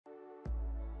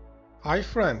Hi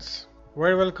friends,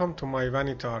 very welcome to my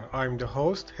Vanitar. I'm the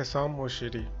host Hesam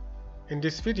Moshiri. In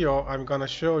this video I'm gonna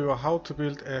show you how to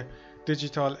build a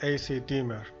digital AC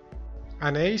dimmer.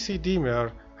 An AC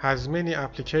dimmer has many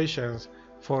applications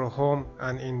for home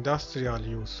and industrial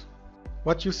use.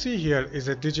 What you see here is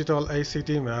a digital AC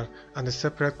dimmer and a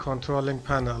separate controlling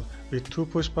panel with 2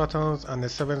 push buttons and a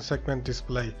 7-segment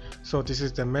display. So this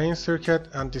is the main circuit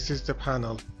and this is the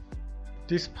panel.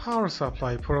 This power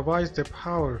supply provides the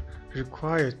power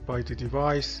required by the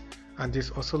device, and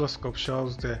this oscilloscope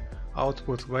shows the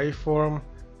output waveform.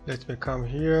 Let me come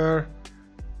here.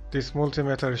 This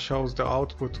multimeter shows the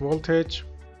output voltage.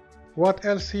 What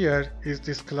else here is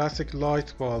this classic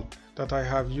light bulb that I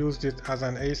have used it as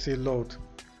an AC load.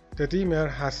 The dimmer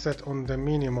has set on the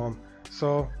minimum,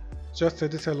 so just a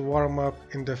little warm up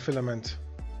in the filament.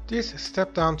 This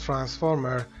step-down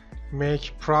transformer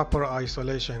make proper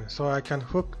isolation, so I can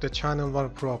hook the channel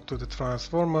 1 probe to the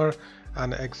transformer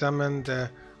and examine the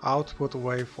output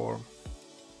waveform.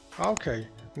 Okay,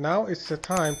 now it's the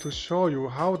time to show you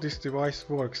how this device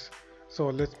works.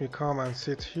 So let me come and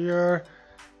sit here.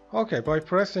 Okay, by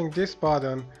pressing this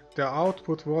button the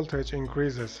output voltage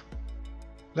increases.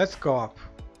 Let's go up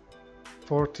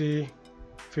 40,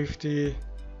 50,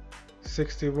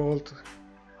 60 volt,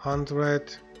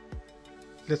 100.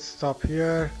 Let's stop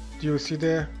here. Do you see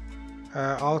the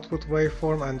output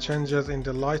waveform and changes in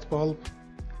the light bulb?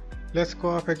 Let's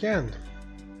go up again.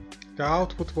 The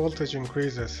output voltage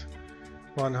increases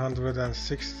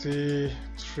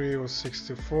 163 or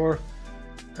 64.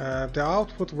 The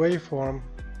output waveform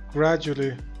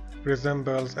gradually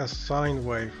resembles a sine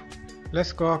wave.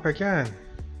 Let's go up again.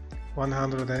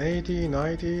 180,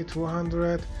 90,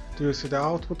 200. Do you see the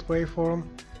output waveform?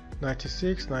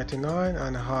 96, 99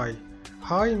 and high.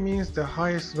 High means the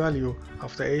highest value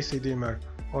of the AC dimmer,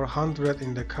 or 100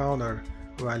 in the counter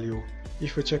value.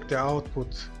 If you check the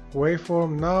output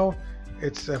waveform now,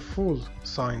 it's a full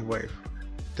sine wave.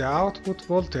 The output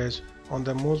voltage on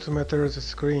the multimeter's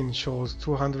screen shows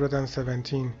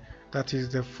 217. That is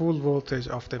the full voltage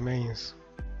of the mains.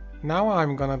 Now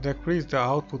I'm gonna decrease the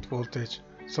output voltage,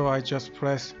 so I just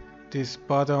press this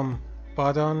bottom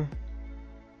button.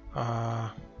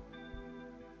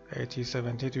 80,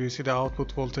 70. Do you see the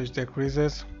output voltage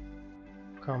decreases?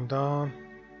 Come down.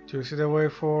 Do you see the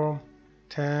waveform?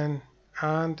 10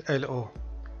 and LO.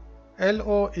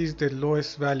 LO is the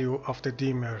lowest value of the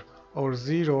dimmer, or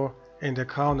 0 in the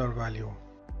counter value.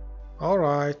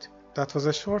 Alright, that was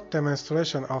a short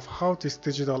demonstration of how this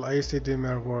digital AC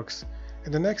dimmer works.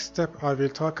 In the next step I will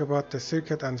talk about the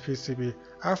circuit and PCB.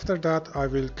 After that I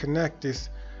will connect this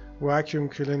vacuum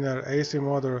cleaner AC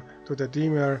motor to the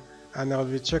dimmer and I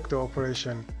will check the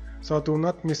operation. So do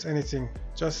not miss anything,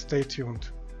 just stay tuned.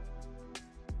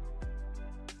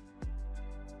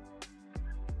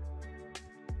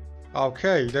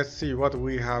 Okay, let's see what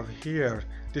we have here.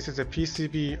 This is a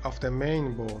PCB of the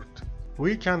main board.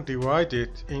 We can divide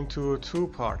it into 2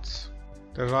 parts.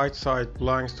 The right side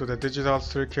belongs to the digital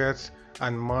circuits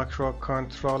and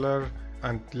microcontroller,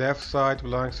 and left side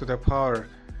belongs to the power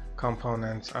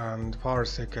components and power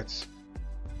circuits.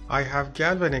 I have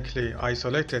galvanically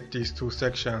isolated these 2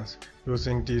 sections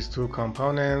using these 2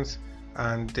 components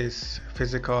and this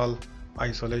physical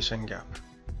isolation gap.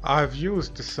 I have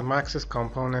used the Schematic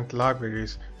component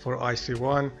libraries for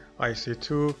IC1,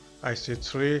 IC2,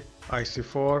 IC3,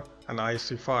 IC4 and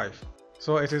IC5.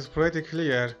 So it is pretty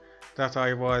clear that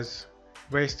I was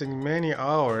wasting many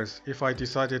hours if I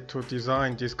decided to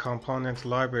design these component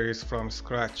libraries from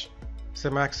scratch.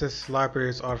 Schematic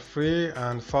libraries are free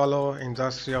and follow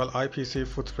industrial IPC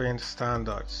footprint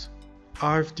standards.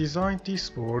 I've designed this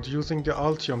board using the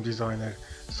Altium designer,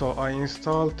 so I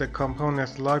installed the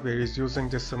component libraries using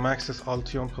the Schematic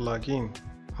Altium plugin.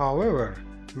 However,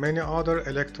 many other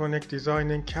electronic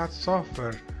designing CAD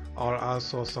software are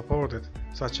also supported,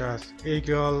 such as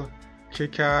Eagle,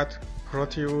 KiCad,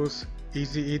 Proteus,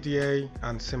 EasyEDA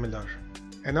and similar.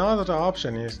 Another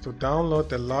option is to download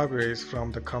the libraries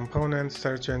from the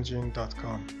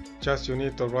componentsearchengine.com. Just you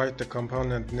need to write the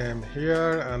component name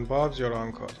here and Bob's your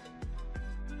uncle.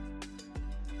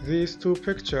 These 2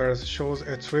 pictures shows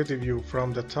a 3D view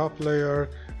from the top layer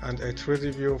and a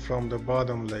 3D view from the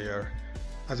bottom layer.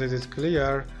 As it is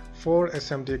clear, 4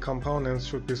 SMD components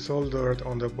should be soldered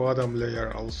on the bottom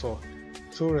layer also.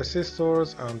 2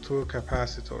 resistors and 2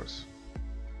 capacitors.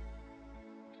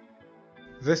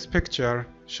 This picture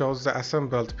shows the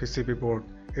assembled PCB board.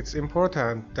 It's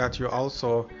important that you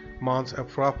also mount a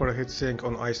proper heatsink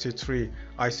on IC3.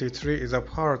 IC3 is a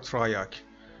power TRIAC.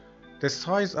 The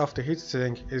size of the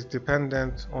heatsink is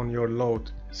dependent on your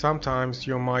load. Sometimes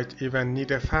you might even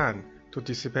need a fan to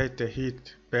dissipate the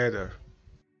heat better.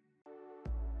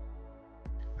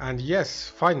 And yes,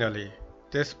 finally,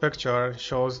 this picture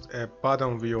shows a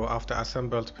bottom view of the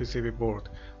assembled PCB board.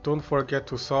 Don't forget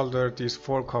to solder these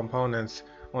 4 components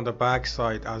on the back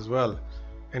side as well.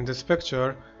 In this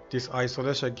picture, this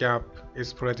isolation gap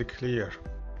is pretty clear.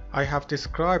 I have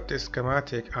described the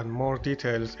schematic and more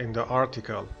details in the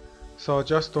article, so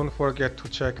just don't forget to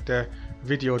check the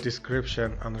video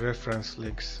description and reference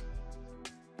links.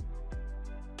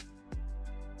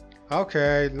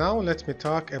 Okay, now let me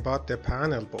talk about the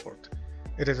panel board.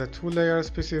 It is a 2 layers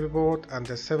PCB board and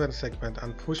the 7 segment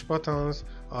and push buttons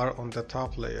are on the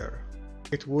top layer.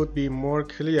 It would be more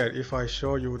clear if I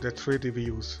show you the 3D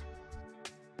views.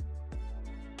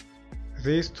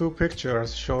 These 2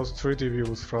 pictures shows 3D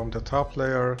views from the top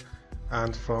layer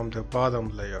and from the bottom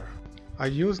layer. I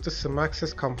used the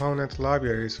Schematic component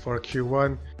libraries for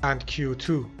Q1 and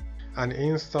Q2 and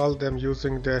installed them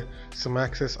using the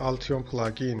Schematic Altium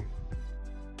plugin.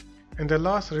 In the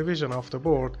last revision of the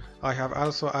board, I have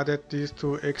also added these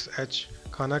 2 XH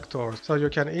connectors so you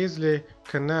can easily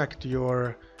connect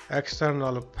your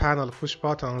external panel push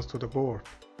buttons to the board.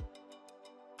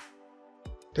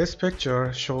 This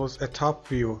picture shows a top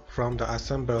view from the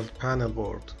assembled panel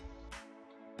board.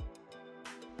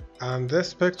 And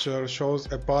this picture shows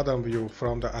a bottom view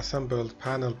from the assembled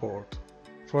panel board.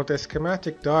 For the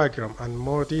schematic diagram and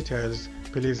more details,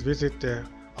 please visit the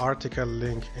article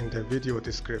link in the video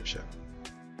description.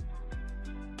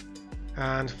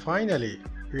 And finally,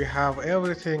 we have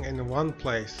everything in one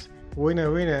place.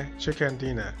 Winner winner, chicken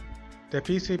dinner. The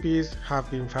PCBs have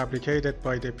been fabricated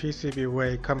by the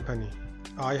PCBWay company.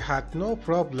 I had no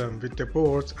problem with the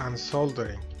boards and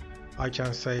soldering. I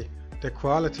can say the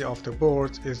quality of the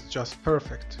boards is just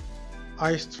perfect.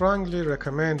 I strongly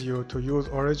recommend you to use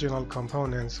original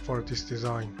components for this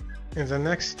design. In the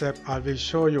next step, I will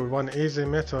show you one easy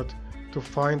method to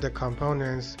find the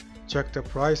components, check the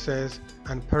prices,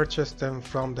 and purchase them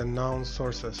from the known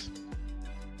sources.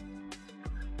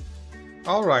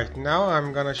 Alright, now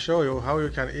I'm gonna show you how you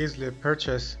can easily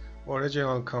purchase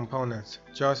original components.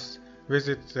 Just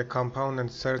visit the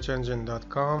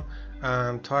componentsearchengine.com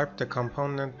and type the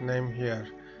component name here.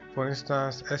 For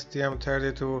instance,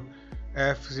 STM32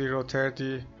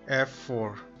 F030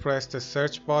 F4. Press the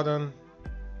search button.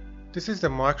 This is the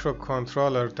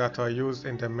microcontroller that I used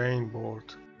in the main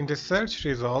board. In the search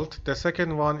result, the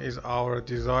second one is our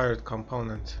desired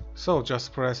component. So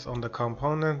just press on the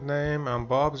component name and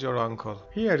Bob's your uncle.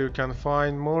 Here you can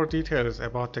find more details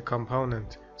about the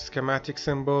component, schematic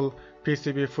symbol,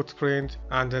 PCB footprint,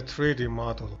 and the 3D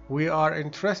model. We are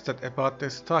interested about the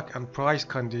stock and price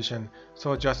condition,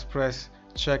 so just press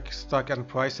check stock and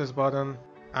prices button,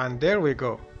 and there we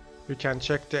go. We can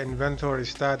check the inventory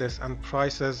status and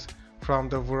prices from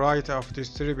the variety of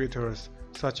distributors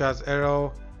such as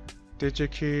Arrow,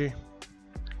 DigiKey,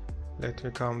 let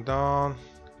me come down,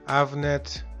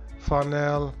 Avnet,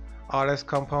 Funnel, RS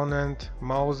Component,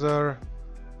 Mauser,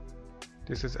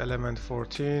 this is element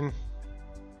 14,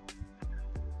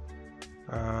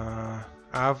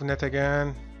 Avnet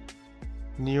again,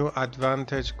 New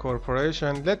Advantage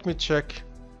Corporation. Let me check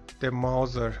the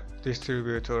Mauser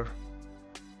distributor.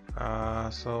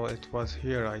 So it was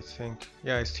here, I think.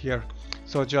 Yeah, it's here.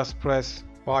 So just press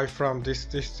buy from this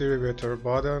distributor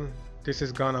button. This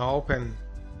is gonna open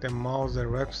the Mauser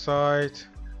website.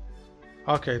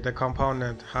 Okay, the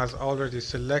component has already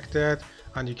selected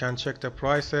and you can check the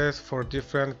prices for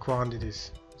different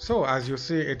quantities. So as you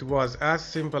see, it was as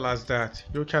simple as that.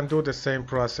 You can do the same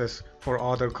process for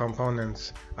other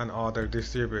components and other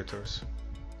distributors.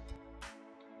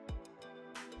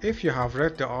 If you have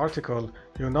read the article,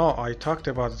 you know I talked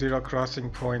about zero crossing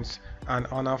points and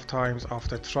on-off times of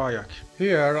the TRIAC.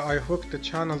 Here I hooked the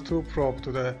channel 2 probe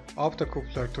to the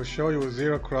optocoupler to show you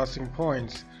zero crossing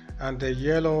points, and the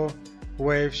yellow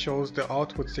wave shows the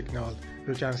output signal.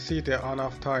 You can see the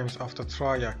on-off times of the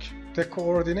TRIAC. The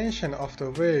coordination of the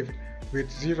wave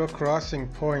with zero crossing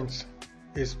points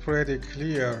is pretty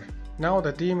clear. Now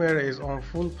the dimmer is on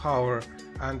full power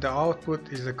and the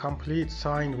output is a complete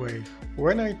sine wave.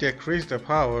 When I decrease the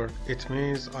power, it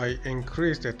means I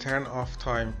increase the turn off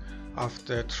time of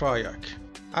the TRIAC.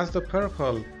 As the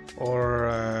purple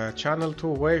or channel 2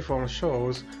 waveform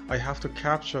shows, I have to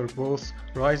capture both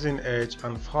rising edge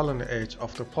and fallen edge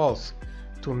of the pulse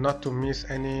not to miss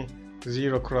any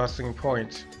zero crossing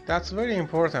point. That's very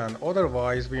important,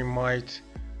 otherwise we might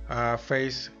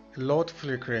face load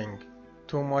flickering,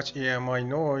 too much EMI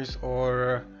noise,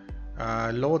 or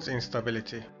loads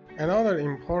instability. Another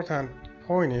important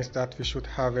point is that we should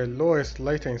have a lowest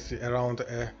latency around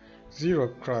a 0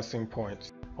 crossing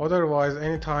points. Otherwise,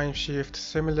 any time shift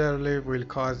similarly will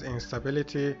cause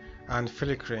instability and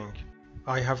flickering.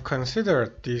 I have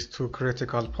considered these two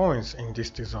critical points in this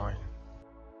design.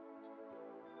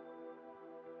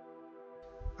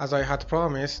 As I had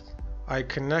promised, I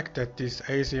connected this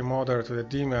AC motor to the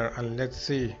dimmer and let's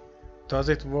see, does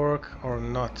it work or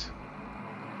not?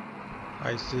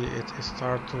 I see it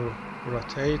start to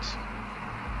rotate.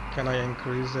 Can I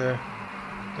increase the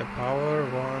power?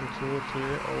 1, 2, 3.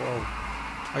 Oh.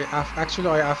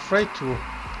 I'm afraid to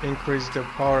increase the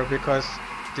power because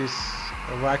this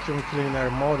vacuum cleaner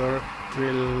motor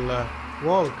will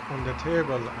walk on the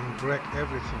table and break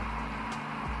everything.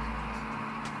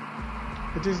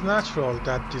 It is natural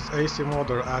that this AC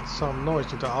motor adds some noise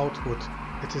to the output.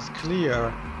 It is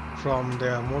clear from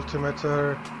the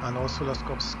multimeter and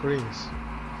oscilloscope screens.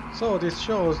 So this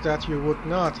shows that you would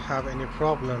not have any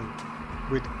problem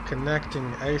with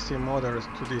connecting AC motors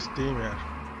to this dimmer.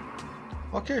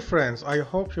 Okay friends, I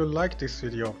hope you liked this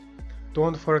video.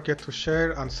 Don't forget to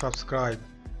share and subscribe.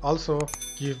 Also,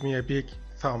 give me a big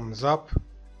thumbs up.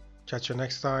 Catch you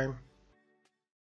next time.